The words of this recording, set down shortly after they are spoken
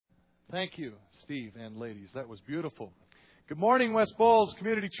Thank you, Steve and ladies. That was beautiful. Good morning, West Bowles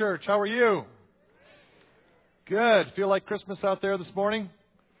Community Church. How are you? Good. Feel like Christmas out there this morning?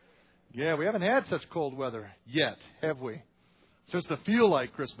 Yeah, we haven't had such cold weather yet, have we? It's just to feel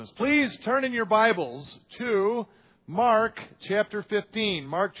like Christmas. Please turn in your Bibles to Mark chapter 15.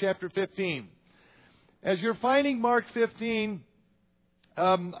 Mark chapter 15. As you're finding Mark 15,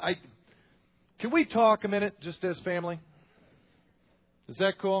 can we talk a minute just as family? Is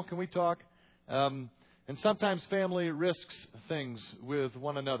that cool? Can we talk? And sometimes family risks things with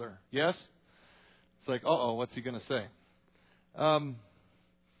one another. Yes? It's like, what's he going to say?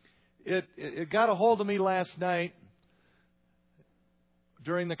 It got a hold of me last night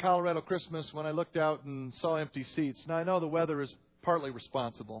during the Colorado Christmas when I looked out and saw empty seats. Now, I know the weather is partly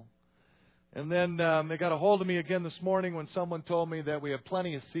responsible. And then it got a hold of me again this morning when someone told me that we have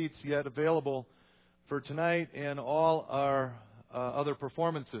plenty of seats yet available for tonight and all our other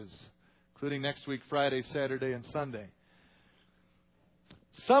performances, including next week, Friday, Saturday, and Sunday.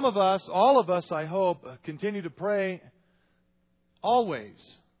 Some of us, all of us, I hope, continue to pray always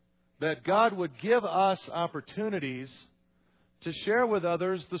that God would give us opportunities to share with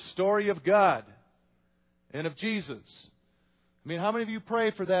others the story of God and of Jesus. I mean, how many of you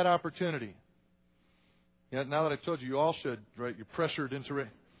pray for that opportunity? Yeah, now that I've told you, you all should, right? You're pressured into it.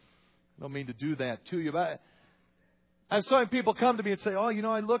 I don't mean to do that to you, but I'm sorry people come to me and say,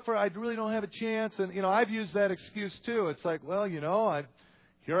 I really don't have a chance. And, I've used that excuse too. It's like,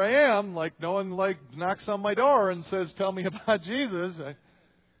 here I am. Like, no one, knocks on my door and says, tell me about Jesus.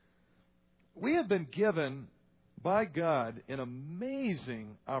 We have been given by God an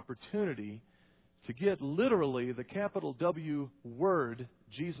amazing opportunity to get literally the capital W word,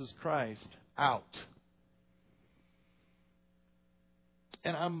 Jesus Christ, out.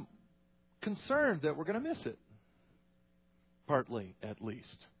 And I'm concerned that we're going to miss it. Partly, at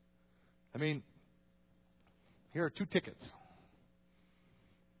least. I mean, here are 2 tickets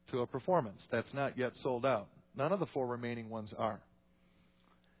to a performance that's not yet sold out. None of the 4 remaining ones are.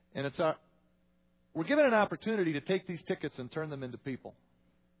 And we're given an opportunity to take these tickets and turn them into people.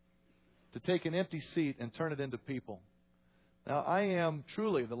 To take an empty seat and turn it into people. Now, I am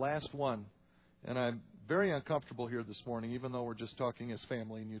truly the last one, and I'm very uncomfortable here this morning, even though we're just talking as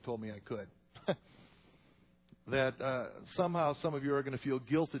family and you told me I could. That somehow some of you are going to feel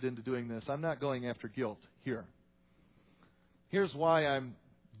guilted into doing this. I'm not going after guilt here. Here's why I'm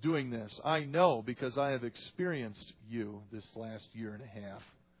doing this. I know because I have experienced you this last year and a half,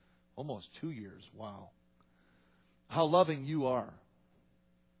 almost 2 years, wow, how loving you are.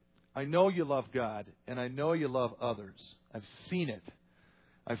 I know you love God, and I know you love others. I've seen it.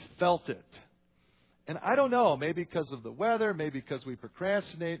 I've felt it. And I don't know, maybe because of the weather, maybe because we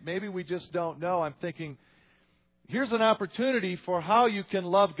procrastinate, maybe we just don't know. I'm thinking, here's an opportunity for how you can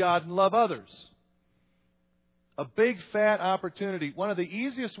love God and love others. A big, fat opportunity. One of the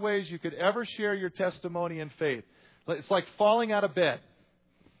easiest ways you could ever share your testimony and faith. It's like falling out of bed.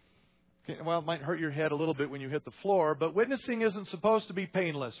 Well, it might hurt your head a little bit when you hit the floor, but witnessing isn't supposed to be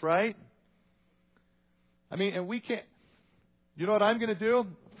painless, right? I mean, and we can't... You know what I'm going to do?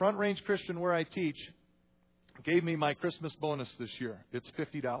 Front Range Christian, where I teach, gave me my Christmas bonus this year. It's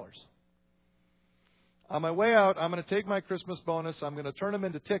 $50. On my way out, I'm going to take my Christmas bonus. I'm going to turn them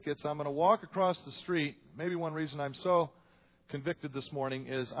into tickets. I'm going to walk across the street. Maybe one reason I'm so convicted this morning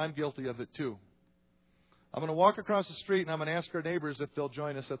is I'm guilty of it too. I'm going to walk across the street and I'm going to ask our neighbors if they'll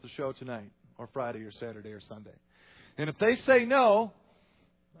join us at the show tonight or Friday or Saturday or Sunday. And if they say no,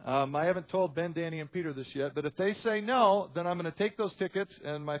 I haven't told Ben, Danny, and Peter this yet, but if they say no, then I'm going to take those tickets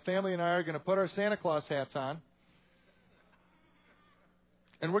and my family and I are going to put our Santa Claus hats on.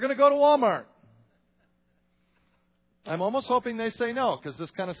 And we're going to go to Walmart. I'm almost hoping they say no, because this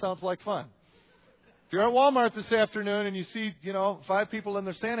kind of sounds like fun. If you're at Walmart this afternoon and you see, 5 people in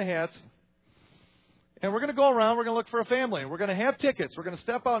their Santa hats, and we're going to go around, we're going to look for a family. We're going to have tickets. We're going to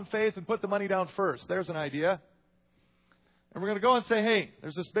step out in faith and put the money down first. There's an idea. And we're going to go and say, hey,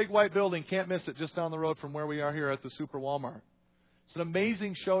 there's this big white building. Can't miss it, just down the road from where we are here at the Super Walmart. It's an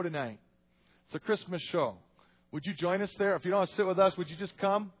amazing show tonight. It's a Christmas show. Would you join us there? If you don't want to sit with us, would you just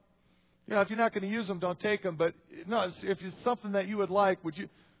come? If you're not going to use them, don't take them. But no, if it's something that you would like, would you?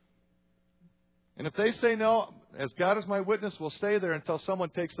 And if they say no, as God is my witness, we'll stay there until someone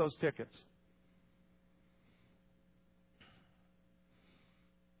takes those tickets.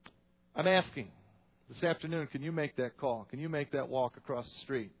 I'm asking this afternoon, can you make that call? Can you make that walk across the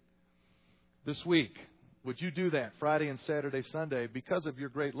street? This week, would you do that Friday and Saturday, Sunday, because of your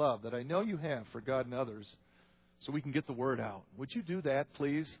great love that I know you have for God and others, so we can get the word out? Would you do that,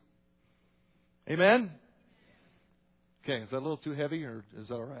 please? Amen? Okay, is that a little too heavy or is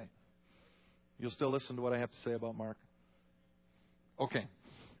that all right? You'll still listen to what I have to say about Mark? Okay.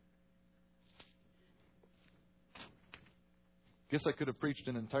 Guess I could have preached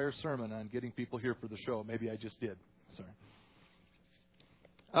an entire sermon on getting people here for the show. Maybe I just did. Sorry.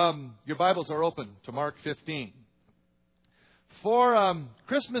 Your Bibles are open to Mark 15. For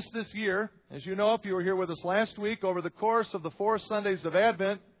Christmas this year, as you know, if you were here with us last week, over the course of the 4 Sundays of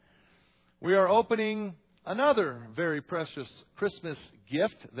Advent, we are opening another very precious Christmas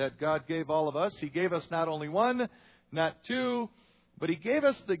gift that God gave all of us. He gave us not only one, not two, but He gave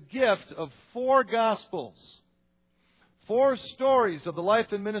us the gift of 4 Gospels. 4 stories of the life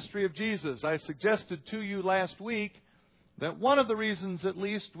and ministry of Jesus. I suggested to you last week that one of the reasons, at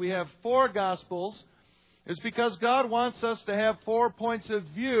least, we have 4 Gospels is because God wants us to have 4 points of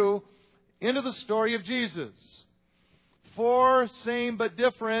view into the story of Jesus. 4 same but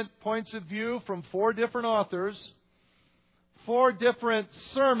different points of view from 4 different authors. 4 different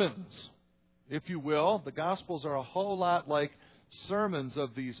sermons, if you will. The Gospels are a whole lot like sermons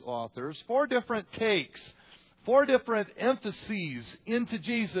of these authors. 4 different takes. 4 different emphases into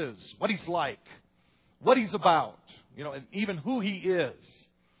Jesus. What He's like. What He's about. And even who He is.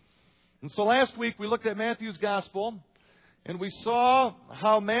 And so last week we looked at Matthew's Gospel, and we saw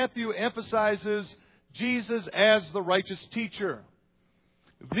how Matthew emphasizes Jesus as the righteous teacher.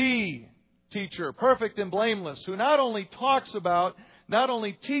 The teacher, perfect and blameless, who not only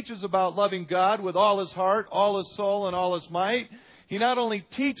teaches about loving God with all his heart, all his soul, and all his might. He not only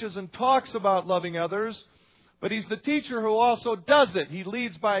teaches and talks about loving others, but He's the teacher who also does it. He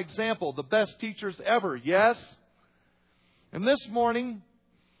leads by example, the best teachers ever, yes? And this morning,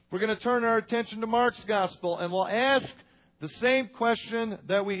 we're going to turn our attention to Mark's Gospel, and we'll ask the same question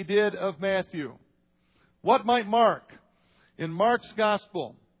that we did of Matthew. What might Mark, in Mark's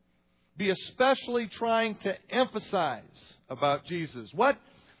Gospel, be especially trying to emphasize about Jesus? What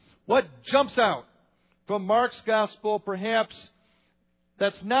jumps out from Mark's Gospel, perhaps,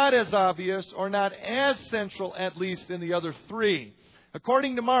 that's not as obvious or not as central, at least, in the other 3?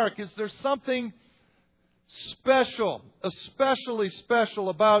 According to Mark, is there something special, especially special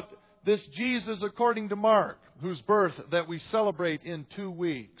about this Jesus according to Mark, whose birth that we celebrate in 2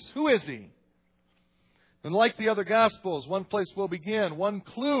 weeks? Who is He? And like the other Gospels, one place we'll begin, one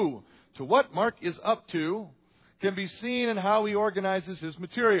clue to what Mark is up to can be seen in how he organizes his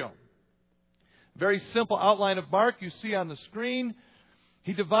material. Very simple outline of Mark you see on the screen.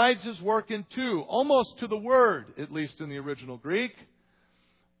 He divides his work in 2, almost to the word, at least in the original Greek.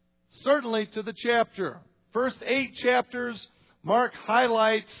 Certainly to the chapter. First 8 chapters, Mark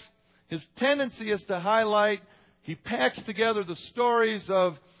highlights, his tendency is to highlight, he packs together the stories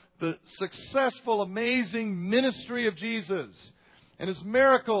of the successful, amazing ministry of Jesus. And His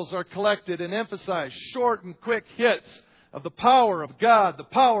miracles are collected and emphasized, short and quick hits of the power of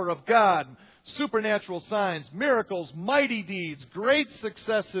God, supernatural signs, miracles, mighty deeds, great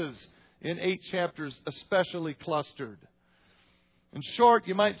successes in 8 chapters, especially clustered. In short,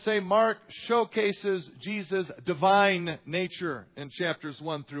 you might say Mark showcases Jesus' divine nature in chapters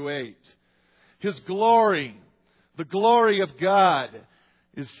 1 through 8. His glory, the glory of God,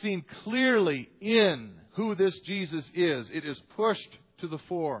 is seen clearly in who this Jesus is. It is pushed to the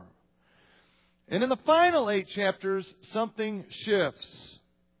fore. And in the final 8 chapters, something shifts.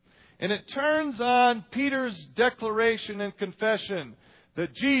 And it turns on Peter's declaration and confession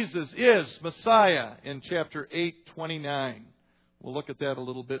that Jesus is Messiah in chapter 8:29. We'll look at that a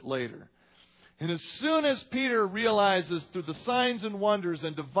little bit later. And as soon as Peter realizes through the signs and wonders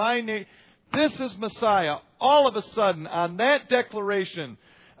and divine this is Messiah, all of a sudden on that declaration,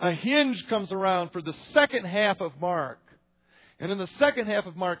 a hinge comes around for the second half of Mark. And in the second half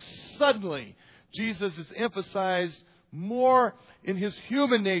of Mark, suddenly Jesus is emphasized more in His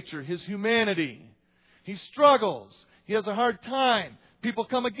human nature, His humanity. He struggles. He has a hard time. People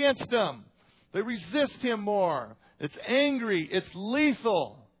come against Him. They resist Him more. It's angry. It's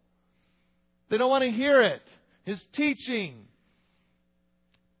lethal. They don't want to hear it. His teaching.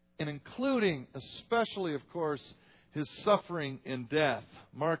 And including, especially, of course, His suffering and death.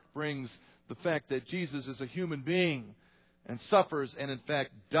 Mark brings the fact that Jesus is a human being and suffers and, in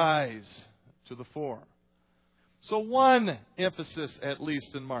fact, dies to the fore. So one emphasis, at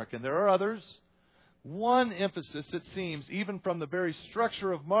least in Mark, and there are others, one emphasis, it seems, even from the very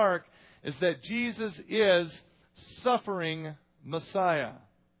structure of Mark, is that Jesus is suffering Messiah.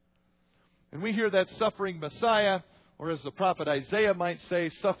 And we hear that suffering Messiah, or as the prophet Isaiah might say,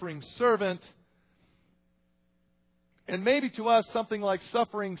 suffering servant. And maybe to us, something like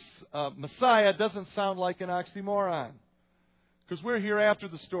suffering Messiah doesn't sound like an oxymoron. Because we're here after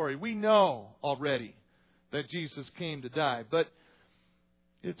the story. We know already that Jesus came to die. But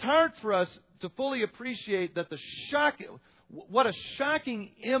It's hard for us to fully appreciate that what a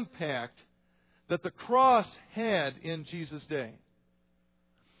shocking impact that the cross had in Jesus' day.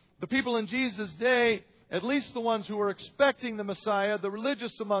 The people in Jesus' day, at least the ones who were expecting the Messiah, the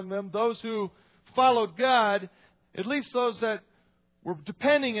religious among them, those who followed God, at least those that were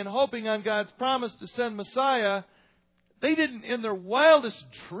depending and hoping on God's promise to send Messiah, they didn't in their wildest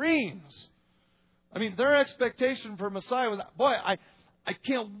dreams. I mean, their expectation for Messiah was, boy, I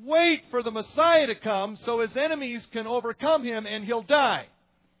can't wait for the Messiah to come so his enemies can overcome him and he'll die.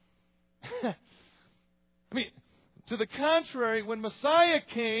 I mean, to the contrary, when Messiah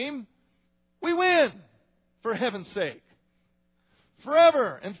came, we win, for heaven's sake.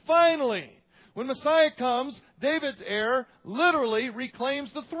 Forever and finally, when Messiah comes, David's heir literally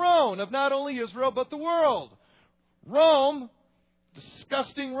reclaims the throne of not only Israel but the world. Rome,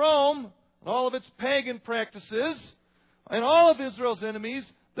 disgusting Rome, and all of its pagan practices, and all of Israel's enemies,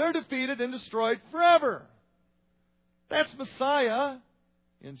 they're defeated and destroyed forever. That's Messiah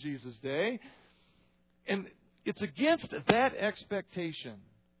in Jesus' day. And it's against that expectation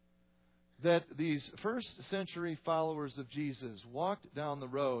that these first century followers of Jesus walked down the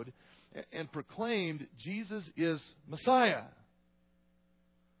road and proclaimed Jesus is Messiah.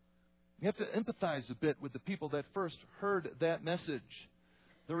 You have to empathize a bit with the people that first heard that message.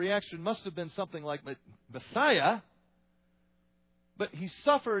 The reaction must have been something like, Messiah? But he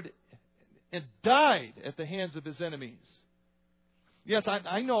suffered and died at the hands of his enemies. Yes,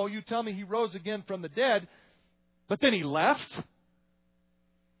 I know, you tell me he rose again from the dead, but then he left.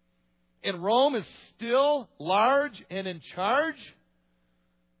 And Rome is still large and in charge.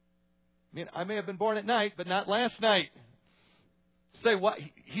 I mean, I may have been born at night, but not last night. Say what?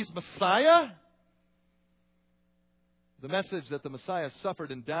 He's Messiah? The message that the Messiah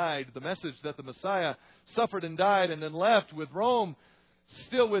suffered and died, the message that the Messiah suffered and died and then left with Rome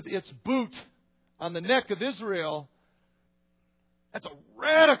still with its boot on the neck of Israel, that's a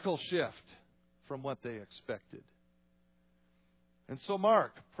radical shift from what they expected. And so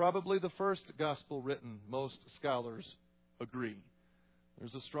Mark, probably the first gospel written, most scholars agree.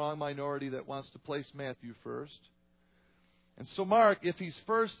 There's a strong minority that wants to place Matthew first. And so Mark, if he's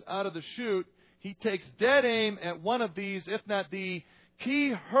first out of the chute, he takes dead aim at one of these, if not the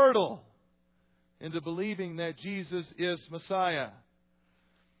key hurdle into believing that Jesus is Messiah.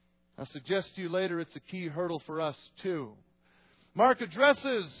 I'll suggest to you later it's a key hurdle for us too. Mark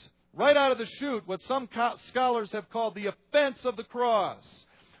addresses right out of the chute what some scholars have called the offense of the cross.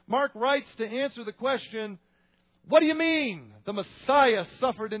 Mark writes to answer the question, what do you mean the Messiah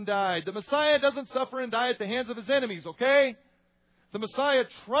suffered and died? The Messiah doesn't suffer and die at the hands of his enemies, okay? The Messiah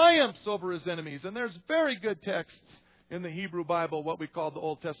triumphs over his enemies. And there's very good texts in the Hebrew Bible, what we call the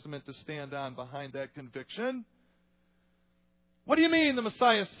Old Testament, to stand on behind that conviction. What do you mean the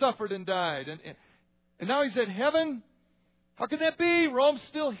Messiah suffered and died? And now he's at heaven? How can that be? Rome's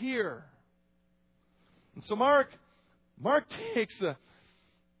still here. And so Mark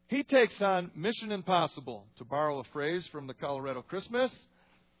takes on mission impossible, to borrow a phrase from the Colorado Christmas.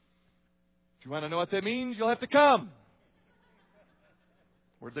 If you want to know what that means, you'll have to come.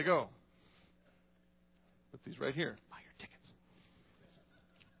 Where'd they go? Put these right here. Buy your tickets.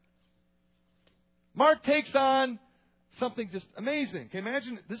 Mark takes on something just amazing. Can you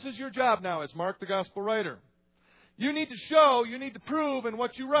imagine? This is your job now as Mark, the gospel writer. You need to show, you need to prove in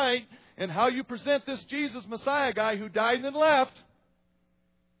what you write and how you present this Jesus Messiah guy who died and then left.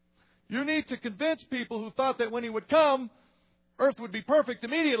 You need to convince people who thought that when he would come, earth would be perfect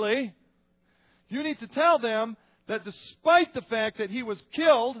immediately. You need to tell them that despite the fact that he was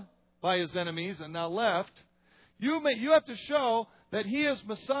killed by his enemies and now left, you have to show that he is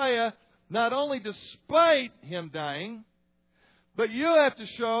Messiah not only despite him dying, but you have to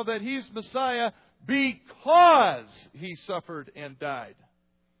show that he's Messiah because he suffered and died.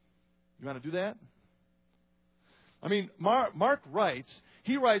 You want to do that? I mean, Mark writes,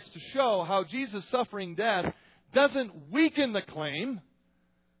 he writes to show how Jesus' suffering death doesn't weaken the claim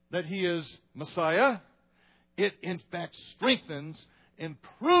that he is Messiah. It, in fact, strengthens and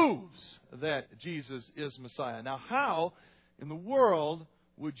proves that Jesus is Messiah. Now, how in the world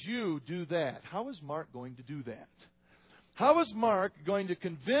would you do that? How is Mark going to do that? How is Mark going to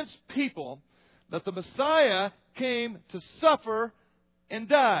convince people that the Messiah came to suffer and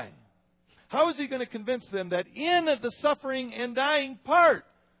die? How is he going to convince them that in the suffering and dying part,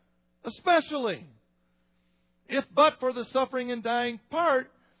 especially, if but for the suffering and dying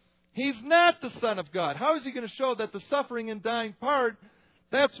part, he's not the Son of God? How is he going to show that the suffering and dying part,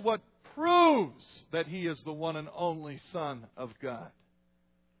 that's what proves that he is the one and only Son of God?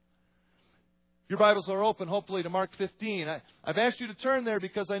 Your Bibles are open, hopefully, to Mark 15. I've asked you to turn there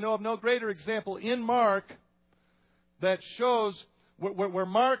because I know of no greater example in Mark that shows, where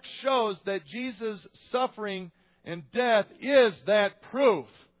Mark shows that Jesus' suffering and death is that proof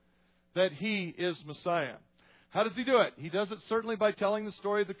that He is Messiah. How does He do it? He does it certainly by telling the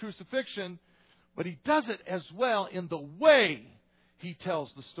story of the crucifixion, but He does it as well in the way He tells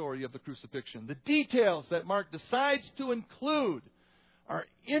the story of the crucifixion. The details that Mark decides to include are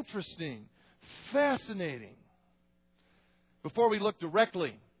interesting, fascinating. Before we look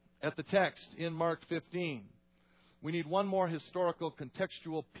directly at the text in Mark 15, we need one more historical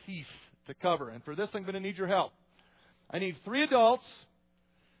contextual piece to cover. And for this, I'm going to need your help. I need 3 adults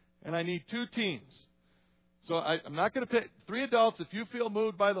and I need 2 teens. So I'm not going to pick 3 adults. If you feel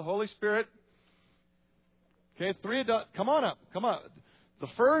moved by the Holy Spirit, okay, 3 adults, come on up, come on. The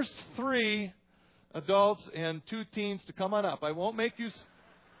first 3 adults and 2 teens to come on up. I won't make you.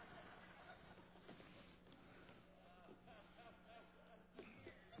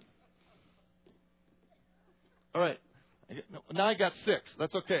 All right. Now I got 6.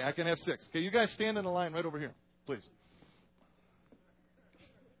 That's okay. I can have 6. Okay, you guys stand in a line right over here, please.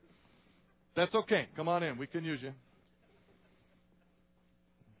 That's okay. Come on in. We can use you.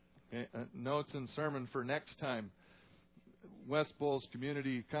 Okay, notes and sermon for next time. West Bowles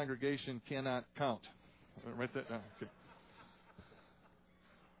Community Congregation cannot count. Write that down.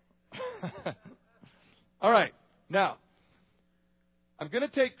 Okay. All right. Now, I'm going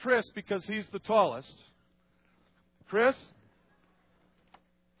to take Chris because he's the tallest. Chris,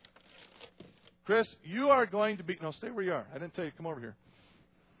 you are going to be... No, stay where you are. I didn't tell you to come over here.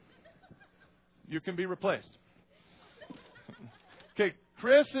 You can be replaced. Okay,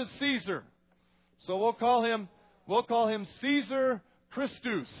 Chris is Caesar. So we'll call him Caesar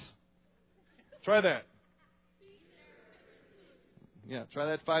Christus. Try that. Yeah, try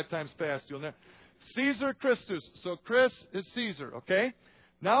that 5 times fast. You'll never. Caesar Christus. So Chris is Caesar, okay?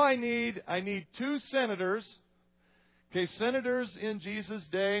 Now I need 2 senators. Okay, senators in Jesus'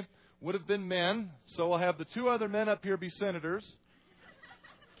 day would have been men. So we'll have the 2 other men up here be senators.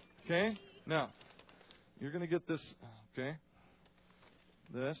 Okay? Now, you're going to get this, okay?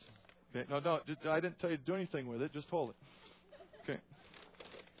 This. Okay, no, I didn't tell you to do anything with it. Just hold it. Okay.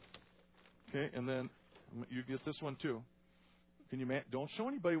 Okay, and then you get this one too. Can you don't show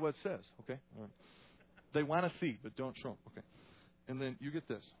anybody what it says, okay? All right. They want to see, but don't show them, okay? And then you get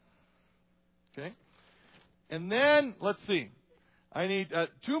this. Okay? And then, let's see. I need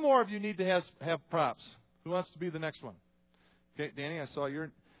 2 more of you need to have props. Who wants to be the next one? Okay, Danny, I saw your...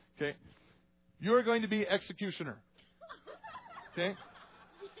 Okay. You're going to be executioner. Okay?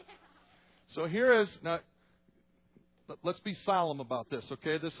 So here is... Now, let's be solemn about this,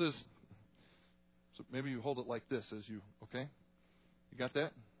 okay? This is... So maybe you hold it like this as you... Okay? You got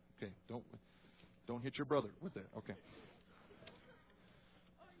that? Okay. Don't hit your brother with that. Okay.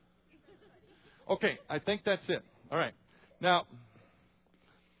 Okay, I think that's it. All right. Now,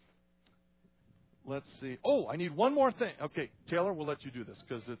 let's see. Oh, I need one more thing. Okay, Taylor, we'll let you do this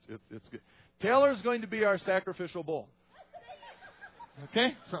because it's good. Taylor is going to be our sacrificial bull.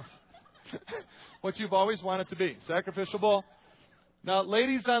 Okay? So, what you've always wanted to be. Sacrificial bull. Now,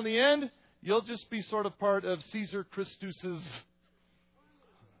 ladies on the end, you'll just be sort of part of Caesar Christus's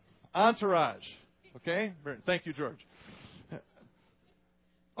entourage. Okay? Thank you, George.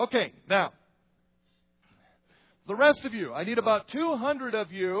 Okay, now, the rest of you, I need about 200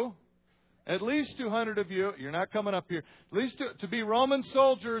 of you, at least 200 of you, you're not coming up here, at least to be Roman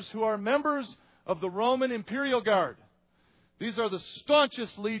soldiers who are members of the Roman Imperial Guard. These are the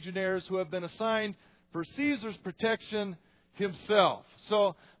staunchest legionnaires who have been assigned for Caesar's protection himself.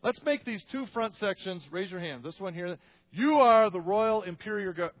 So let's make these 2 front sections. Raise your hand. This one here. You are the Royal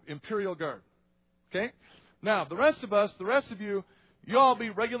Imperial Guard. Okay? Now, the rest of you, you all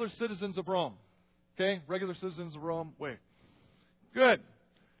be regular citizens of Rome. Okay? Regular citizens of Rome. Wait. Good.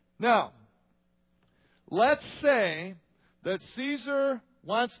 Now, let's say that Caesar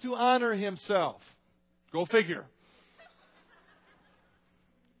wants to honor himself. Go figure.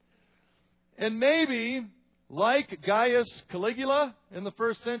 And maybe, like Gaius Caligula in the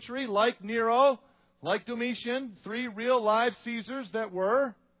 1st century, like Nero, like Domitian, 3 real live Caesars that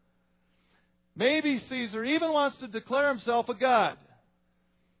were, maybe Caesar even wants to declare himself a god.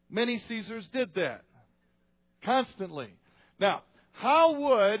 Many Caesars did that. Constantly. Now, how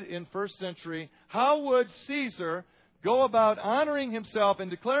would, in 1st century, how would Caesar go about honoring himself and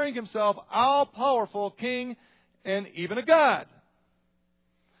declaring himself all-powerful king and even a god?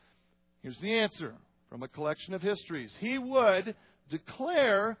 Here's the answer from a collection of histories. He would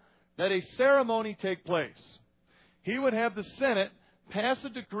declare that a ceremony take place. He would have the Senate pass a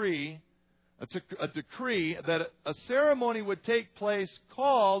decree a decree that a ceremony would take place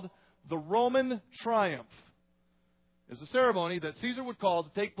called the Roman Triumph. It's a ceremony that Caesar would call to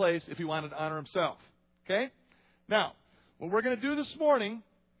take place if he wanted to honor himself. Okay? Now, what we're going to do this morning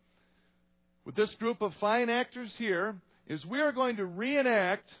with this group of fine actors here is we are going to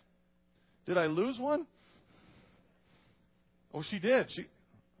reenact. Did I lose one? Oh, she did. See?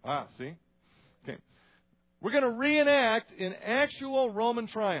 Okay. We're going to reenact an actual Roman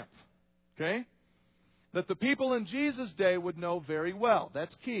triumph. Okay? That the people in Jesus' day would know very well.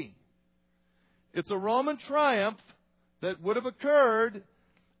 That's key. It's a Roman triumph that would have occurred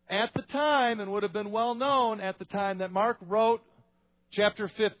at the time and would have been well known at the time that Mark wrote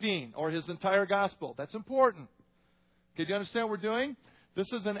chapter 15, or his entire gospel. That's important. Okay, do you understand what we're doing? This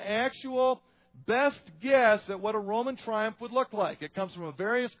is an actual best guess at what a Roman triumph would look like. It comes from a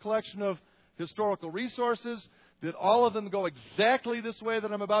various collection of historical resources. Did all of them go exactly this way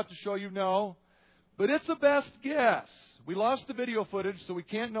that I'm about to show you? No. But it's a best guess. We lost the video footage, so we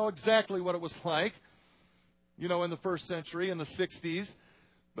can't know exactly what it was like, in the first century, in the 60s.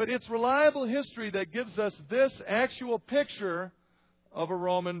 But it's reliable history that gives us this actual picture of a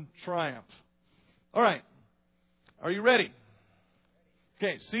Roman triumph. All right. Are you ready?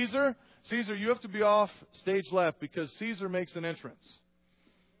 Okay, Caesar, you have to be off stage left because Caesar makes an entrance.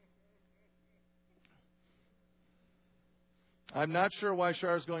 I'm not sure why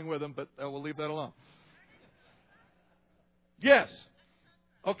Char's going with him, but we'll leave that alone. Yes.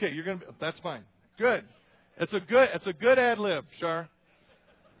 Okay, that's fine. Good. It's a good ad lib, Char.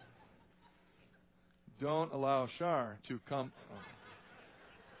 Don't allow Char to come.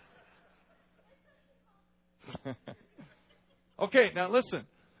 Okay, now listen.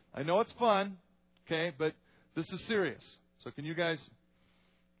 I know it's fun, okay, but this is serious. So can you guys,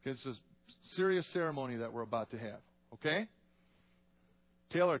 it's a serious ceremony that we're about to have, okay?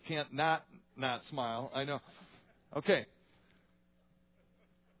 Taylor can't not smile. I know. Okay.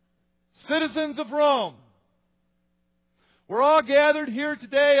 Citizens of Rome, we're all gathered here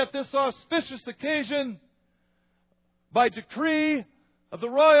today at this auspicious occasion by decree of the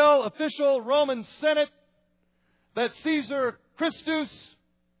royal official Roman Senate that Caesar Christus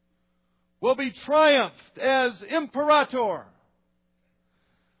will be triumphed as Imperator.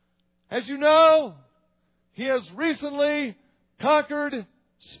 As you know, he has recently conquered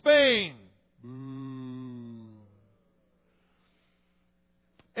Spain.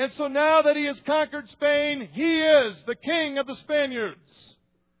 And so now that he has conquered Spain, he is the king of the Spaniards.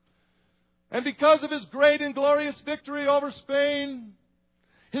 And because of his great and glorious victory over Spain,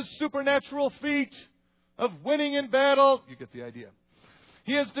 his supernatural feat of winning in battle, you get the idea.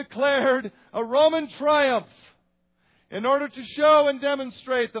 He has declared a Roman triumph in order to show and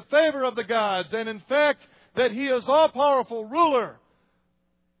demonstrate the favor of the gods, and in fact, that he is all-powerful ruler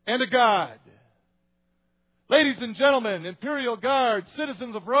and a god. Ladies and gentlemen, Imperial Guard,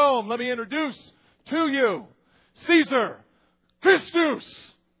 citizens of Rome, let me introduce to you Caesar Christus.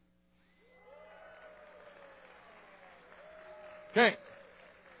 Okay.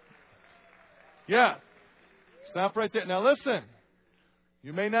 Yeah. Stop right there. Now listen.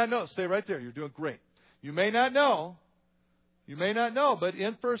 You may not know. Stay right there. You're doing great. You may not know, but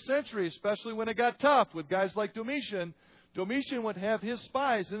in first century, especially when it got tough with guys like Domitian would have his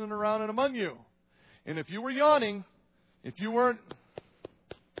spies in and around and among you. And if you were yawning, if you weren't,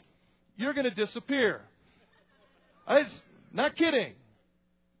 you're going to disappear. Not kidding.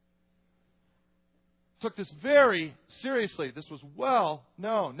 Took this very seriously. This was well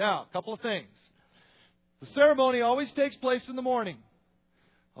known. Now, a couple of things. The ceremony always takes place in the morning.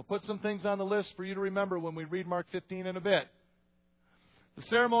 I'll put some things on the list for you to remember when we read Mark 15 in a bit. The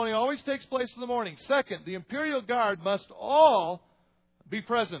ceremony always takes place in the morning. Second, the Imperial Guard must all be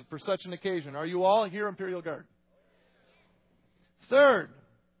present for such an occasion. Are you all here, Imperial Guard? Third,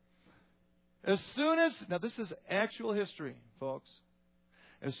 now this is actual history, folks.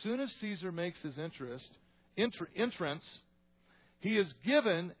 As soon as Caesar makes his entrance, he is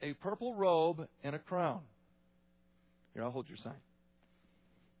given a purple robe and a crown. Here, I'll hold your sign.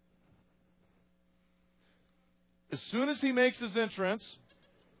 As soon as he makes his entrance,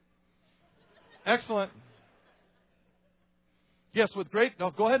 excellent. Yes, with great. Now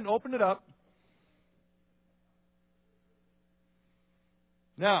go ahead and open it up.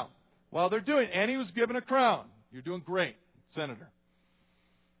 Now, while they're doing, and he was given a crown. You're doing great, Senator.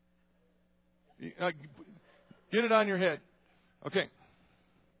 Get it on your head. Okay.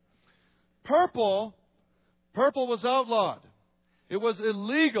 Purple was outlawed. It was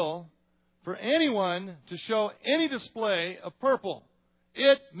illegal for anyone to show any display of purple.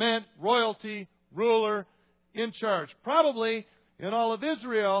 It meant royalty, ruler, in charge. Probably in all of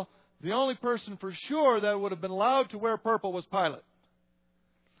Israel, The only person for sure that would have been allowed to wear purple was Pilate.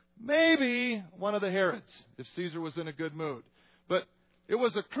 Maybe one of the Herods, if Caesar was in a good mood. But it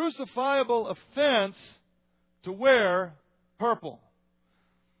was a crucifiable offense to wear purple.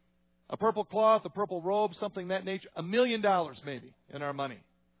 A purple cloth, a purple robe, something of that nature. $1 million maybe in our money.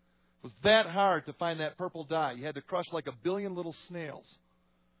 It was that hard to find that purple dye. You had to crush like 1 billion little snails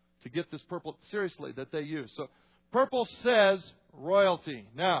to get this purple, seriously, that they used. So purple says royalty.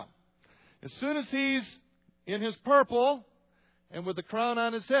 Now, as soon as he's in his purple and with the crown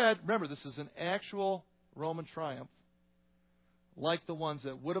on his head, remember, this is an actual Roman triumph, like the ones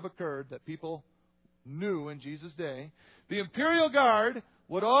that would have occurred that people knew in Jesus' day. The imperial guard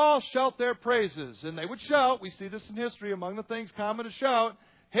would all shout their praises. And they would shout, we see this in history, among the things common to shout,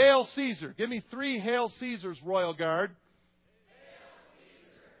 Hail Caesar. Give me 3 Hail Caesars, royal guard.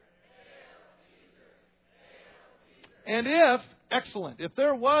 And if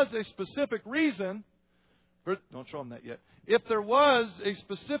there was a specific reason, don't show them that yet. If there was a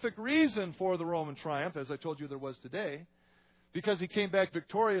specific reason for the Roman triumph, as I told you there was today, because he came back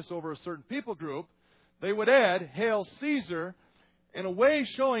victorious over a certain people group, they would add Hail Caesar in a way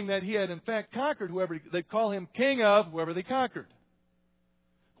showing that he had in fact conquered whoever. They'd call him king of whoever they conquered.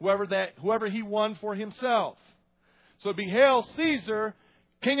 Whoever he won for himself. So it'd be Hail Caesar,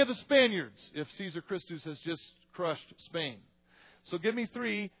 king of the Spaniards, if Caesar Christus has just crushed Spain. So give me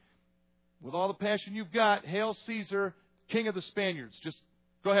 3, with all the passion you've got, Hail Caesar, king of the Spaniards. Just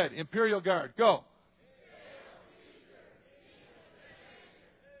go ahead, imperial guard, go.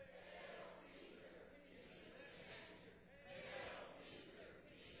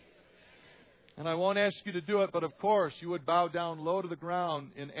 And I won't ask you to do it, but of course you would bow down low to the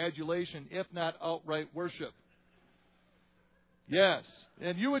ground in adulation, if not outright worship. Yes,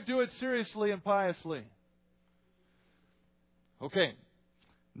 and you would do it seriously and piously. Okay,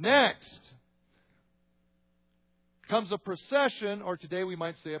 next comes a procession, or today we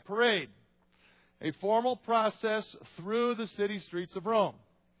might say a parade. A formal process through the city streets of Rome.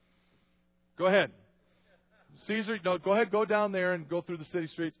 Go ahead. Caesar, no, go ahead, go down there and go through the city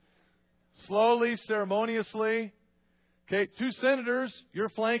streets. Slowly, ceremoniously. Okay, 2 senators, you're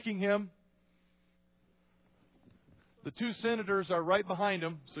flanking him. The 2 senators are right behind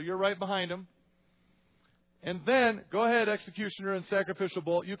him, so you're right behind him. And then, go ahead, executioner and sacrificial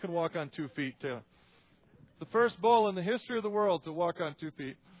bull. You can walk on 2 feet, too. The first bull in the history of the world to walk on 2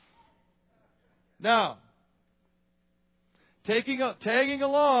 feet. Now, tagging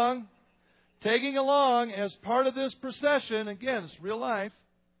along as part of this procession, again, it's real life,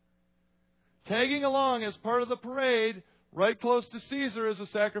 tagging along as part of the parade, right close to Caesar is a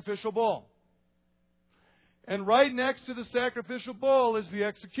sacrificial bull. And right next to the sacrificial bull is the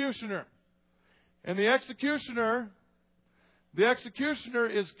executioner. And the executioner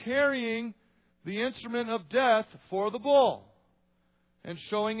is carrying the instrument of death for the bull and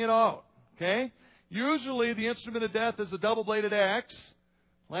showing it out. Okay? Usually the instrument of death is a double-bladed axe.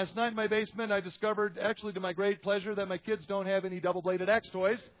 Last night in my basement I discovered, actually to my great pleasure, that my kids don't have any double-bladed axe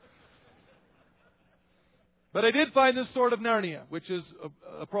toys. But I did find this sword of Narnia, which is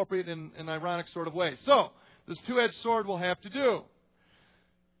appropriate in an ironic sort of way. So, this 2-edged sword will have to do.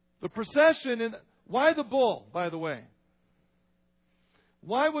 The procession, why the bull, by the way?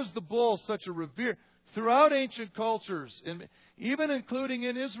 Why was the bull such a revered? Throughout ancient cultures, and even including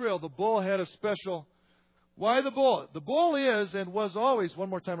in Israel, the bull had a special... Why the bull? The bull is and was always... One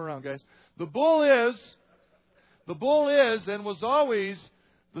more time around, guys. The bull is and was always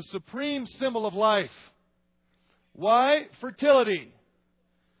the supreme symbol of life. Why? Fertility.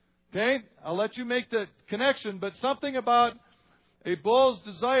 Okay? I'll let you make the connection, but something about a bull's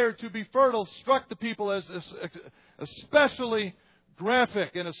desire to be fertile struck the people as especially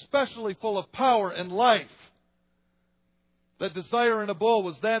graphic and especially full of power and life. That desire in a bull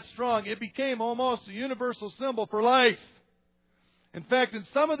was that strong, it became almost a universal symbol for life. In fact, in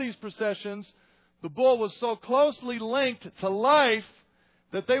some of these processions, the bull was so closely linked to life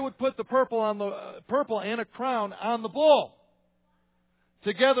that they would put the purple and a crown on the bull,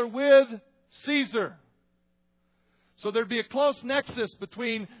 together with Caesar. So there'd be a close nexus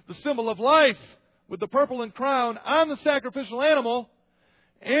between the symbol of life with the purple and crown on the sacrificial animal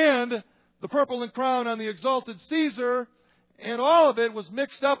and the purple and crown on the exalted Caesar, and all of it was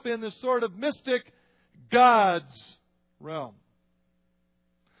mixed up in this sort of mystic God's realm.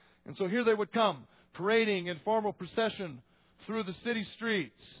 And so here they would come, parading in formal procession through the city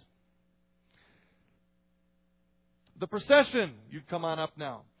streets. The procession, you'd come on up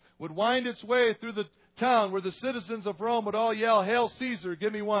now, would wind its way through the town where the citizens of Rome would all yell, "Hail Caesar,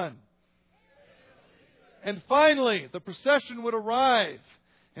 give me one." And finally, the procession would arrive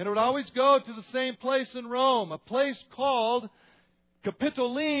And it would always go to the same place in Rome, a place called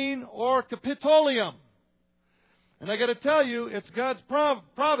Capitoline or Capitolium. And I got to tell you, it's God's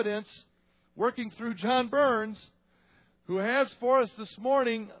providence working through John Burns, who has for us this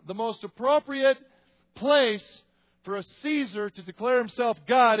morning the most appropriate place for a Caesar to declare himself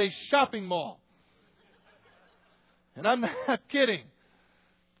God, a shopping mall. And I'm not kidding.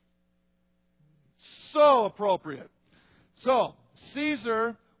 So appropriate. So,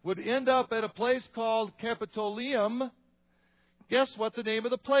 Caesar would end up at a place called Capitolium. Guess what the name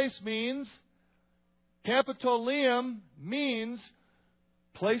of the place means? Capitolium means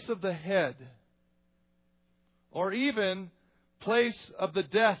place of the head, or even place of the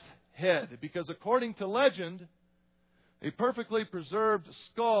death head, because according to legend, a perfectly preserved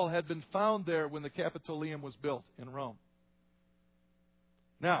skull had been found there when the Capitolium was built in Rome.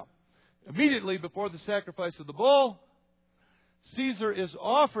 Now, immediately before the sacrifice of the bull, Caesar is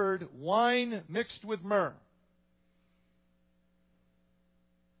offered wine mixed with myrrh.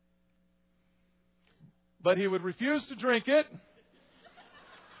 But he would refuse to drink it.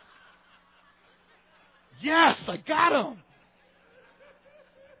 Yes, I got him!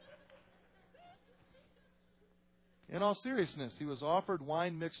 In all seriousness, he was offered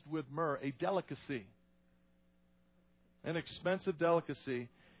wine mixed with myrrh, a delicacy, an expensive delicacy.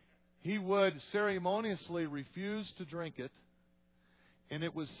 He would ceremoniously refuse to drink it, and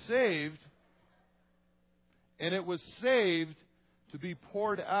it was saved to be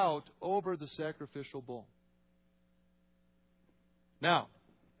poured out over the sacrificial bull. Now,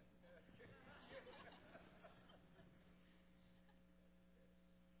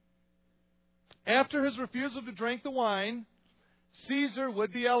 after his refusal to drink the wine, Caesar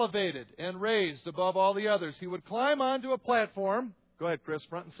would be elevated and raised above all the others. He would climb onto a platform. Go ahead, Chris,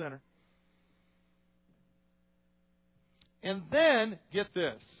 front and center. And then, get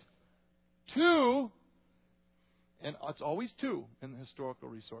this, two, and it's always two in the historical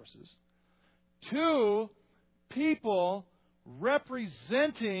resources, two people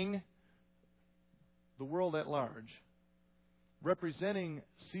representing the world at large, representing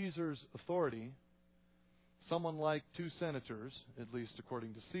Caesar's authority, someone like two senators, at least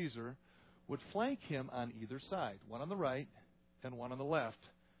according to Caesar, would flank him on either side, one on the right and one on the left,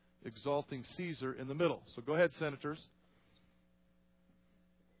 exalting Caesar in the middle. So go ahead, senators.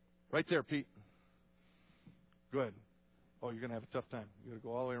 Right there, Pete. Go ahead. Oh, you're going to have a tough time. You've got to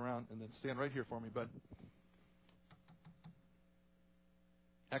go all the way around and then stand right here for me, bud.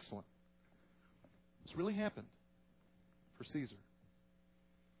 Excellent. This really happened for Caesar.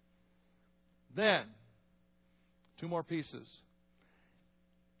 Then, two more pieces.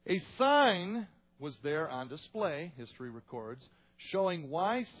 A sign was there on display, history records, showing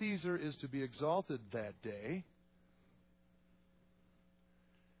why Caesar is to be exalted that day.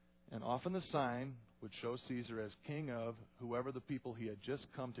 And often the sign would show Caesar as king of whoever the people he had just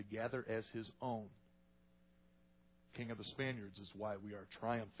come to gather as his own. King of the Spaniards is why we are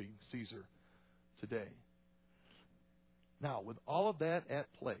triumphing Caesar today. Now, with all of that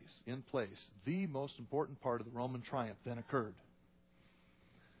in place, the most important part of the Roman triumph then occurred.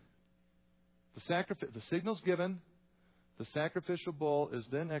 The signal's given. The sacrificial bull is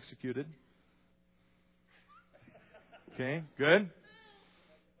then executed. Okay, good.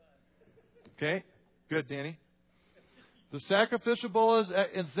 Okay, good, Danny. The sacrificial bull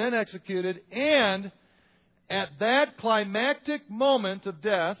is then executed, and at that climactic moment of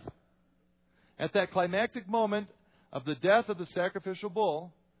death, at that climactic moment of the death of the sacrificial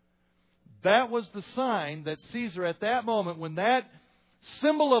bull, that was the sign that Caesar, at that moment, when that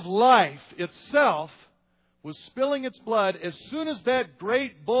symbol of life itself was spilling its blood, as soon as that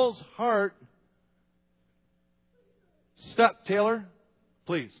great bull's heart... Stop, Taylor,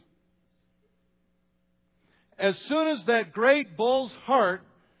 please. As soon as that great bull's heart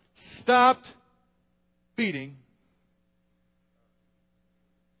stopped beating,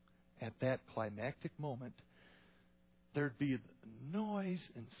 at that climactic moment, there'd be noise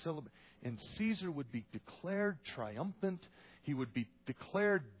and celebration, and Caesar would be declared triumphant. He would be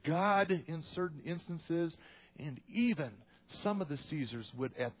declared God in certain instances, and even some of the Caesars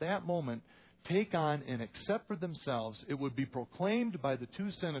would, at that moment, take on and accept for themselves. It would be proclaimed by the two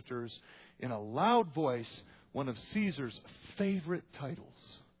senators in a loud voice, one of Caesar's favorite titles.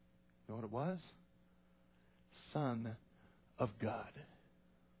 You know what it was? Son of God.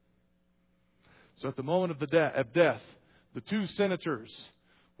 So at the moment of death, the two senators,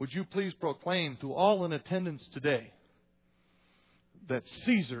 would you please proclaim to all in attendance today that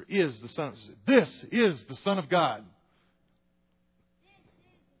Caesar is the Son of God. This is the Son of God.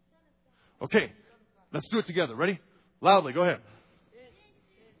 Okay, let's do it together. Ready? Loudly, go ahead.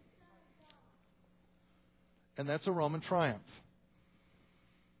 and that's a Roman triumph.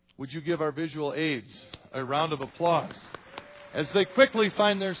 Would you give our visual aides a round of applause as they quickly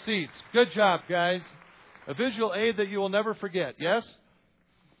find their seats? Good job, guys. A visual aid that you will never forget, yes?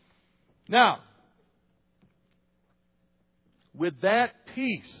 Now, with that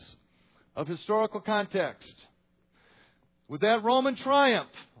piece of historical context, with that Roman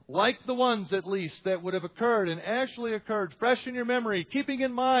triumph, like the ones at least that would have occurred and actually occurred, fresh in your memory, keeping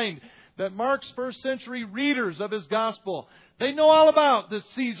in mind that Mark's first century readers of his gospel, they know all about this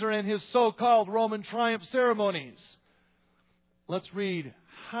Caesar and his so-called Roman triumph ceremonies. Let's read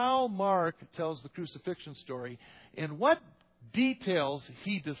how Mark tells the crucifixion story and what details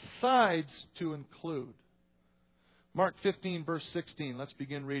he decides to include. Mark 15, verse 16. Let's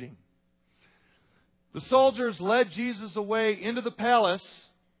begin reading. The soldiers led Jesus away into the palace.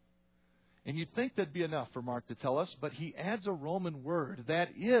 And you'd think that'd be enough for Mark to tell us, but he adds a Roman word. That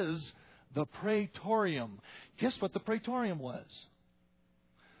is the praetorium. Guess what the praetorium was?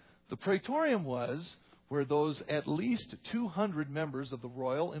 The praetorium was where those at least 200 members of the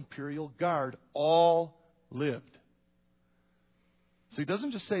Royal Imperial Guard all lived. So he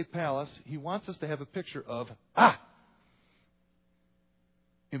doesn't just say palace. He wants us to have a picture of,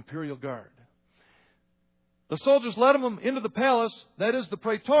 Imperial Guard. The soldiers led him into the palace, that is the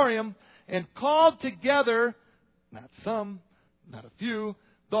praetorium, and called together, not some, not a few,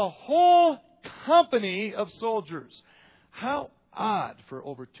 the whole company of soldiers. How odd for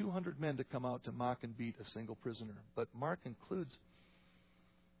over 200 men to come out to mock and beat a single prisoner. But Mark includes,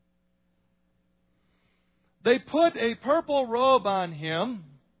 they put a purple robe on him,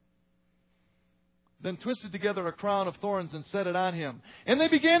 then twisted together a crown of thorns and set it on him. And they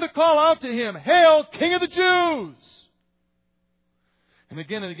began to call out to him, "Hail, King of the Jews!" And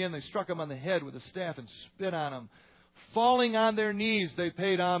again they struck him on the head with a staff and spit on him. Falling on their knees, they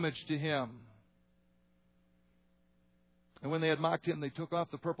paid homage to him. And when they had mocked him, they took off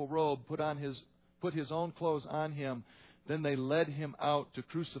the purple robe, put his own clothes on him. Then they led him out to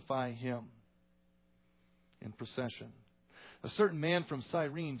crucify him in procession. A certain man from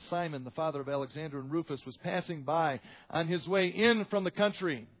Cyrene, Simon, the father of Alexander and Rufus, was passing by on his way in from the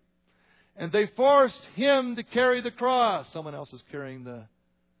country. And they forced him to carry the cross. Someone else is carrying the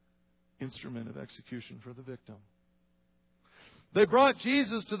instrument of execution for the victim. They brought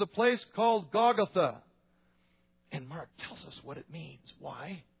Jesus to the place called Golgotha. And Mark tells us what it means.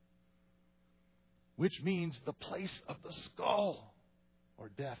 Why? Which means the place of the skull, or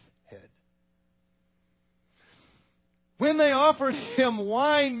death head. When they offered him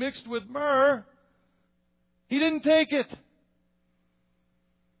wine mixed with myrrh, he didn't take it.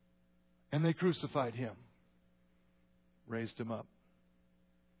 And they crucified him, raised him up.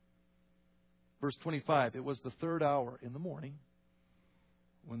 Verse 25, it was the third hour in the morning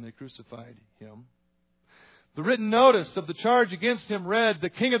when they crucified him. The written notice of the charge against him read, "The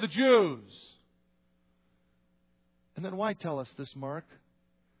King of the Jews." And then why tell us this, Mark?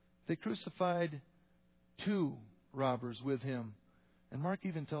 They crucified 2 robbers with him. And Mark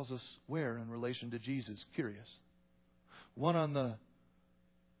even tells us where in relation to Jesus. Curious. One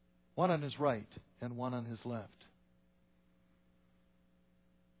on his right and one on his left.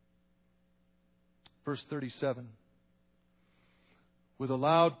 Verse 37. With a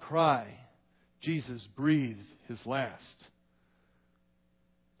loud cry, Jesus breathed his last.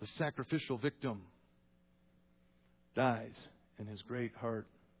 The sacrificial victim dies, and his great heart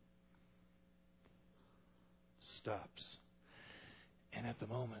stops. And at the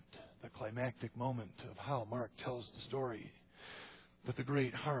moment, the climactic moment of how Mark tells the story, that the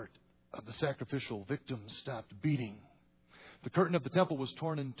great heart of the sacrificial victim stopped beating, the curtain of the temple was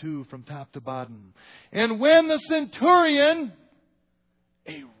torn in two from top to bottom. And when the centurion,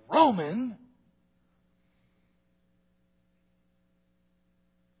 a Roman,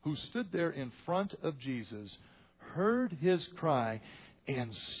 who stood there in front of Jesus, heard his cry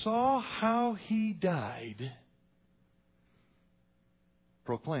and saw how he died,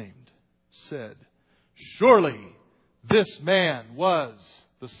 proclaimed, said, "Surely this man was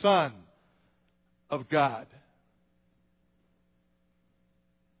the Son of God."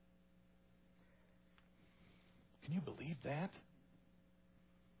 Can you believe that?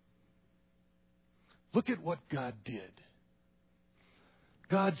 Look at what God did.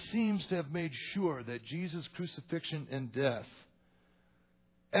 God seems to have made sure that Jesus' crucifixion and death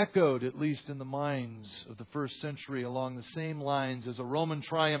echoed, at least in the minds of the first century, along the same lines as a Roman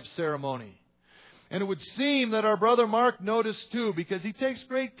triumph ceremony. And it would seem that our brother Mark noticed too, because he takes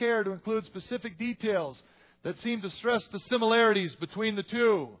great care to include specific details that seem to stress the similarities between the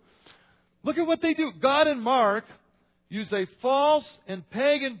two. Look at what they do. God and Mark use a false and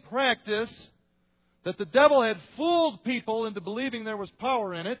pagan practice that the devil had fooled people into believing there was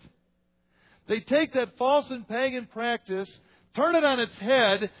power in it. They take that false and pagan practice, turn it on its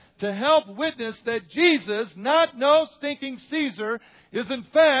head to help witness that Jesus, not no stinking Caesar, is in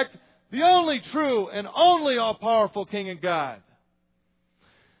fact the only true and only all-powerful King and God.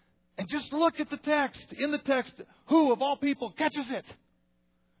 And just look at the text. In the text, who of all people catches it?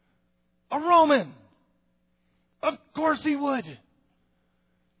 A Roman. Of course he would.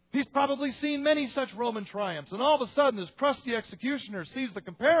 He's probably seen many such Roman triumphs. And all of a sudden, this crusty executioner sees the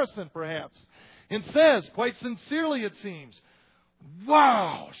comparison, perhaps, and says, quite sincerely it seems,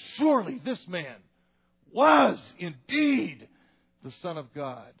 "Wow, surely this man was indeed the Son of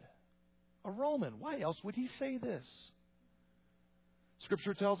God." A Roman. Why else would he say this?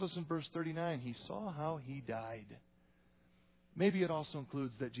 Scripture tells us in verse 39, he saw how he died. Maybe it also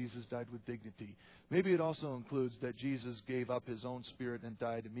includes that Jesus died with dignity. Maybe it also includes that Jesus gave up his own spirit and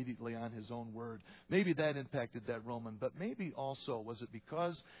died immediately on his own word. Maybe that impacted that Roman. But maybe also, was it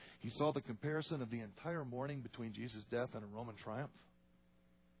because he saw the comparison of the entire morning between Jesus' death and a Roman triumph?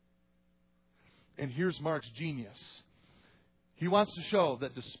 And here's Mark's genius. He wants to show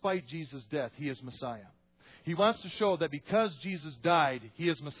that despite Jesus' death, he is Messiah. He wants to show that because Jesus died, he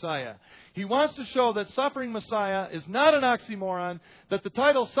is Messiah. He wants to show that suffering Messiah is not an oxymoron, that the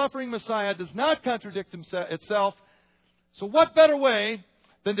title suffering Messiah does not contradict itself. So what better way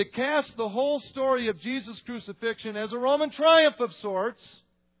than to cast the whole story of Jesus' crucifixion as a Roman triumph of sorts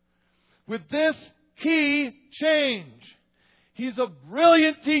with this key change. He's a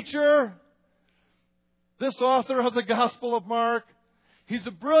brilliant teacher, this author of the Gospel of Mark. He's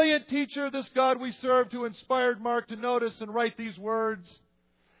a brilliant teacher, this God we serve, who inspired Mark to notice and write these words.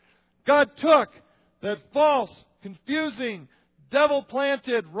 God took that false, confusing,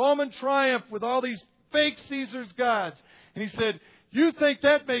 devil-planted Roman triumph with all these fake Caesar's gods. And he said, "You think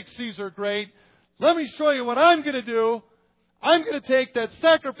that makes Caesar great? Let me show you what I'm going to do. I'm going to take that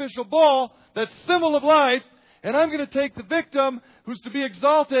sacrificial bull, that symbol of life, and I'm going to take the victim who's to be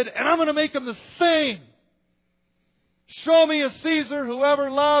exalted, and I'm going to make him the same. Show me a Caesar who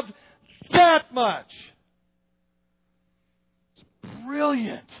ever loved that much." It's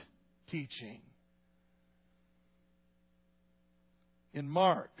brilliant teaching. In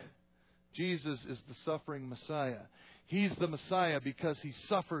Mark, Jesus is the suffering Messiah. He's the Messiah because he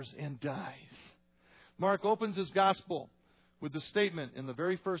suffers and dies. Mark opens his gospel with the statement in the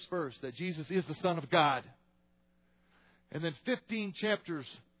very first verse that Jesus is the Son of God. And then 15 chapters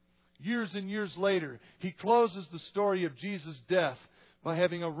years and years later, he closes the story of Jesus' death by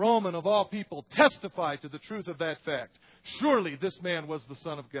having a Roman of all people testify to the truth of that fact. Surely this man was the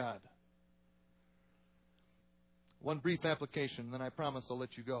Son of God. One brief application, then I promise I'll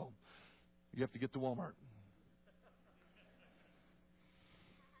let you go. You have to get to Walmart.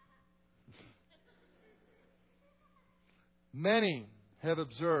 Many have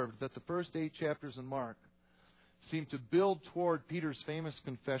observed that the first 8 chapters in Mark seem to build toward Peter's famous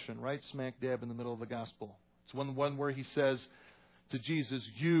confession, right smack dab in the middle of the gospel. It's one where he says to Jesus,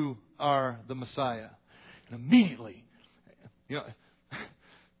 "You are the Messiah." And immediately, as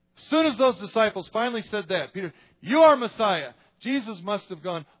soon as those disciples finally said that, Peter, "You are Messiah," Jesus must have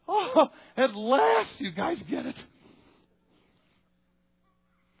gone, "Oh, at last you guys get it."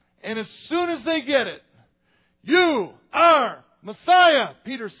 And as soon as they get it, "You are Messiah,"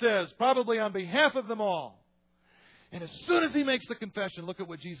 Peter says, probably on behalf of them all. And as soon as he makes the confession, look at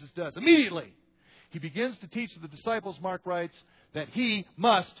what Jesus does. Immediately, he begins to teach the disciples, Mark writes, that he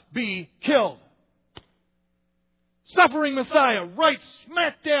must be killed. Suffering Messiah, right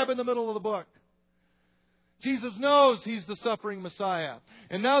smack dab in the middle of the book. Jesus knows he's the suffering Messiah.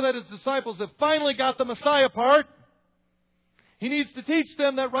 And now that his disciples have finally got the Messiah part, he needs to teach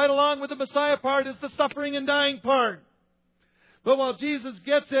them that right along with the Messiah part is the suffering and dying part. But while Jesus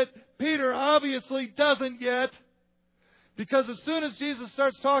gets it, Peter obviously doesn't yet. Because as soon as Jesus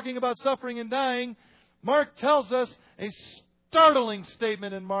starts talking about suffering and dying, Mark tells us a startling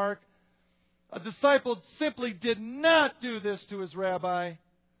statement in Mark. A disciple simply did not do this to his rabbi.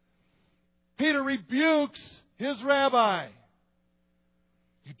 Peter rebukes his rabbi.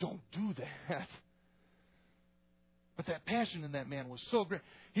 "You don't do that." But that passion in that man was so great.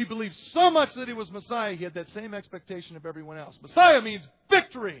 He believed so much that he was Messiah, he had that same expectation of everyone else. Messiah means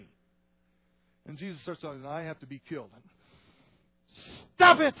victory. And Jesus starts talking, "I have to be killed."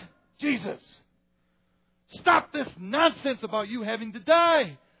 Stop it, Jesus. Stop this nonsense about you having to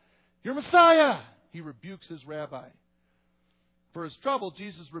die. You're Messiah. He rebukes his rabbi. For his trouble,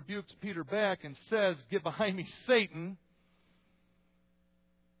 Jesus rebukes Peter back and says, "Get behind me, Satan."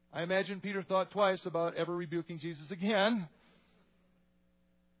 I imagine Peter thought twice about ever rebuking Jesus again.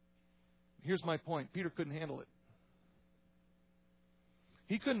 Here's my point. Peter couldn't handle it.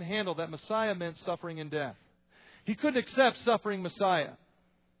 He couldn't handle that Messiah meant suffering and death. He couldn't accept suffering Messiah.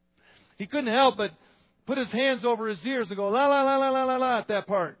 He couldn't help but put his hands over his ears and go, la, la, la, la, la, la, la, at that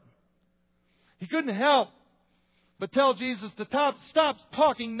part. He couldn't help but tell Jesus to stop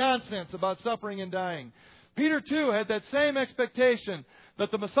talking nonsense about suffering and dying. Peter, too, had that same expectation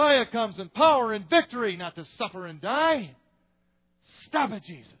that the Messiah comes in power and victory, not to suffer and die. Stop it,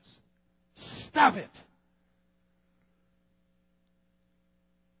 Jesus. Stop it.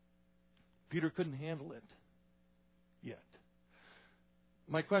 Peter couldn't handle it yet.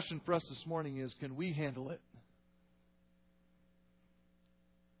 My question for us this morning is, can we handle it?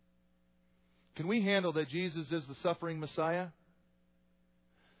 Can we handle that Jesus is the suffering Messiah?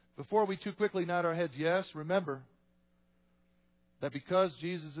 Before we too quickly nod our heads yes, remember that because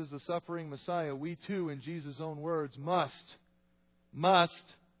Jesus is the suffering Messiah, we too, in Jesus' own words, must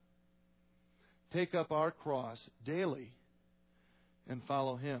take up our cross daily and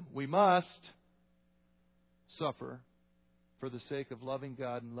follow Him. We must suffer for the sake of loving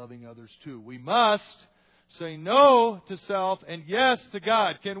God and loving others too. We must say no to self and yes to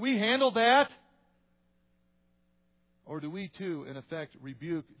God. Can we handle that? Or do we too, in effect,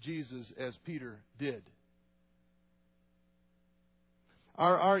 rebuke Jesus as Peter did?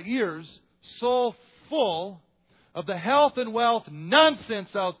 Are our ears so full of the health and wealth nonsense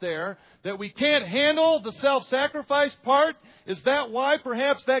out there that we can't handle the self-sacrifice part? Is that why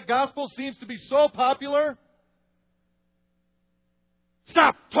perhaps that gospel seems to be so popular?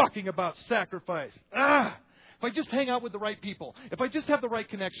 Stop talking about sacrifice. If I just hang out with the right people, if I just have the right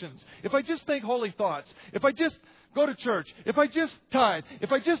connections, if I just think holy thoughts, if I just go to church, if I just tithe,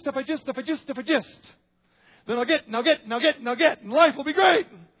 if I just, then I'll get, and life will be great.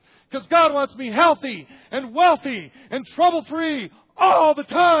 Because God wants me healthy and wealthy and trouble-free all the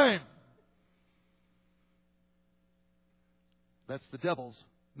time. That's the devil's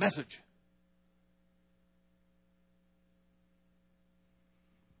message.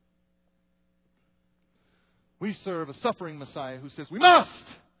 We serve a suffering Messiah who says we must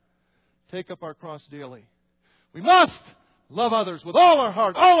take up our cross daily. We must love others with all our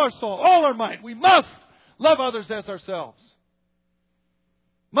heart, all our soul, all our might. We must love others as ourselves.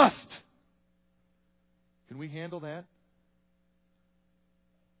 Must. Can we handle that?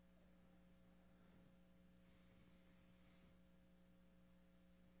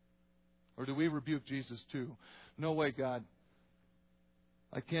 Or do we rebuke Jesus too? No way, God.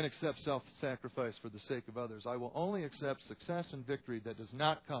 I can't accept self-sacrifice for the sake of others. I will only accept success and victory that does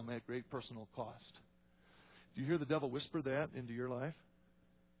not come at great personal cost. Do you hear the devil whisper that into your life?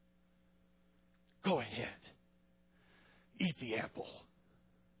 Go ahead. Eat the apple.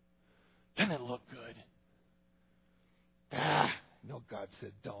 Doesn't it look good? No, God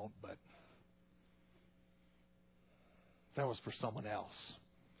said don't, but that was for someone else.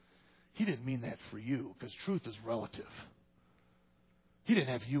 He didn't mean that for you, because truth is relative. He didn't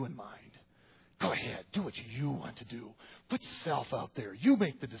have you in mind. Go ahead. Do what you want to do. Put self out there. You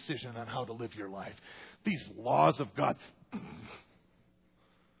make the decision on how to live your life. These laws of God.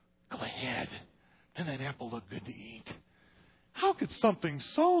 Go ahead. Doesn't that apple look good to eat? How could something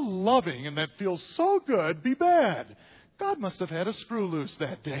so loving and that feels so good be bad? God must have had a screw loose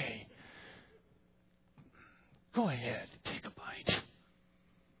that day. Go ahead. Take a bite.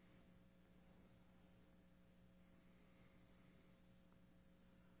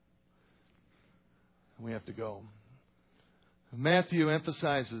 We have to go. Matthew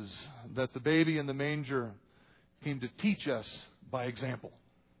emphasizes that the baby in the manger came to teach us by example.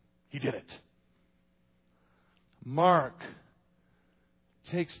 He did it. Mark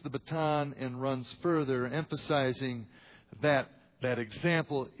takes the baton and runs further, emphasizing that that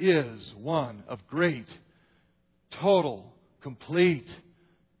example is one of great, total, complete,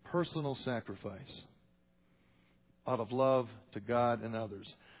 personal sacrifice out of love to God and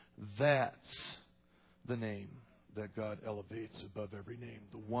others. That's the name that God elevates above every name.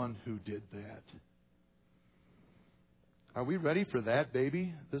 The one who did that. Are we ready for that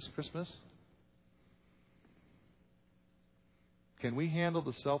baby this Christmas? Can we handle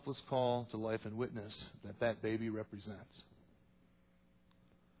the selfless call to life and witness that that baby represents?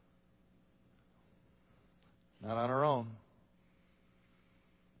 Not on our own.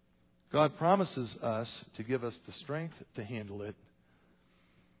 God promises us to give us the strength to handle it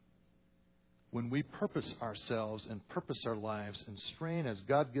when we purpose ourselves and purpose our lives and strain as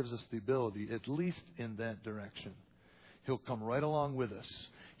God gives us the ability, at least in that direction. He'll come right along with us.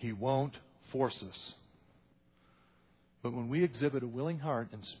 He won't force us. But when we exhibit a willing heart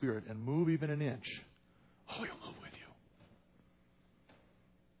and spirit and move even an inch, He'll move with you.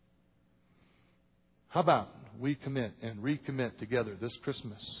 How about we commit and recommit together this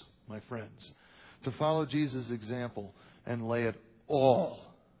Christmas, my friends, to follow Jesus' example and lay it all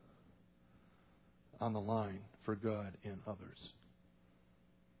on the line for God and others.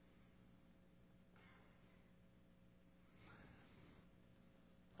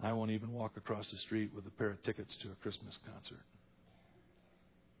 I won't even walk across the street with a pair of tickets to a Christmas concert.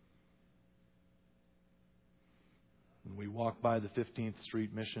 And we walk by the 15th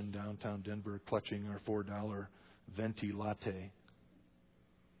Street Mission downtown Denver clutching our $4 venti latte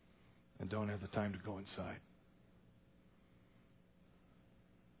and don't have the time to go inside.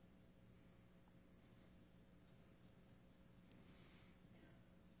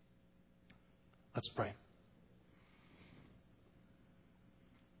 Let's pray.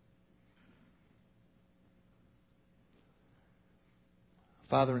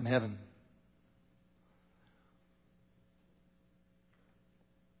 Father in heaven,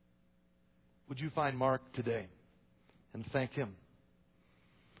 would you find Mark today and thank him?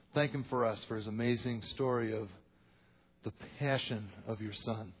 Thank him for us, for his amazing story of the passion of your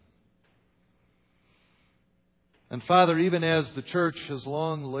Son. And Father, even as the church has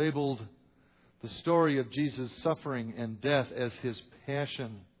long labeled the story of Jesus' suffering and death as his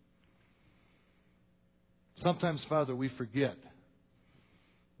passion, sometimes, Father, we forget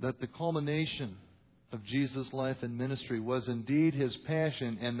that the culmination of Jesus' life and ministry was indeed his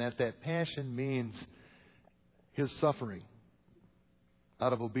passion, and that passion means his suffering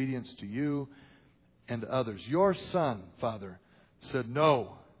out of obedience to you and others. Your Son, Father, said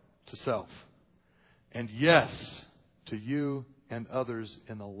no to self and yes to you and others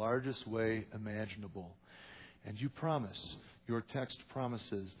in the largest way imaginable. And you promise, your text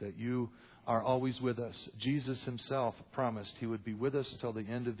promises that you are always with us. Jesus himself promised he would be with us till the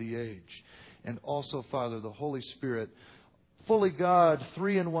end of the age. And also, Father, the Holy Spirit, fully God,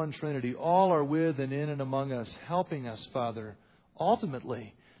 three in one Trinity, all are with and in and among us, helping us, Father,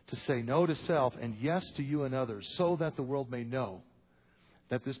 ultimately to say no to self and yes to you and others, so that the world may know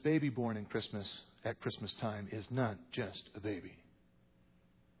that this baby born in Christmas at Christmas time is not just a baby.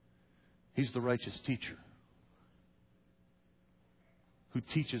 He's the righteous teacher who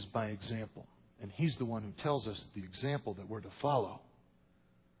teaches by example. And he's the one who tells us the example that we're to follow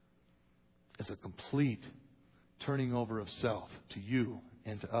as a complete turning over of self to you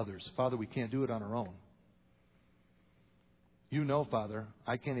and to others. Father, we can't do it on our own. You know, Father,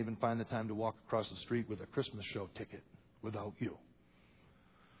 I can't even find the time to walk across the street with a Christmas show ticket without you.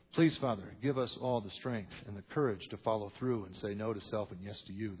 Please, Father, give us all the strength and the courage to follow through and say no to self and yes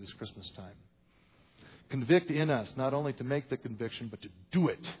to you this Christmas time. Convict in us, not only to make the conviction, but to do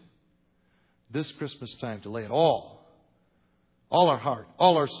it this Christmas time, to lay it all our heart,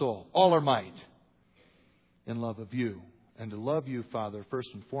 all our soul, all our might in love of you. And to love you, Father, first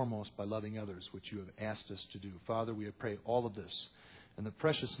and foremost by loving others, which you have asked us to do. Father, we pray all of this in the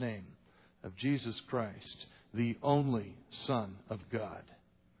precious name of Jesus Christ, the only Son of God.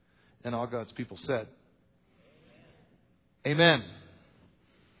 And all God's people said, Amen.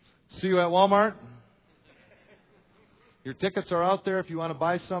 See you at Walmart. Your tickets are out there if you want to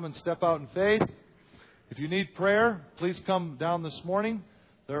buy some and step out in faith. If you need prayer, please come down this morning.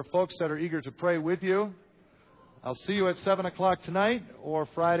 There are folks that are eager to pray with you. I'll see you at 7 o'clock tonight or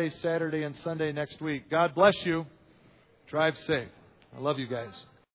Friday, Saturday, and Sunday next week. God bless you. Drive safe. I love you guys.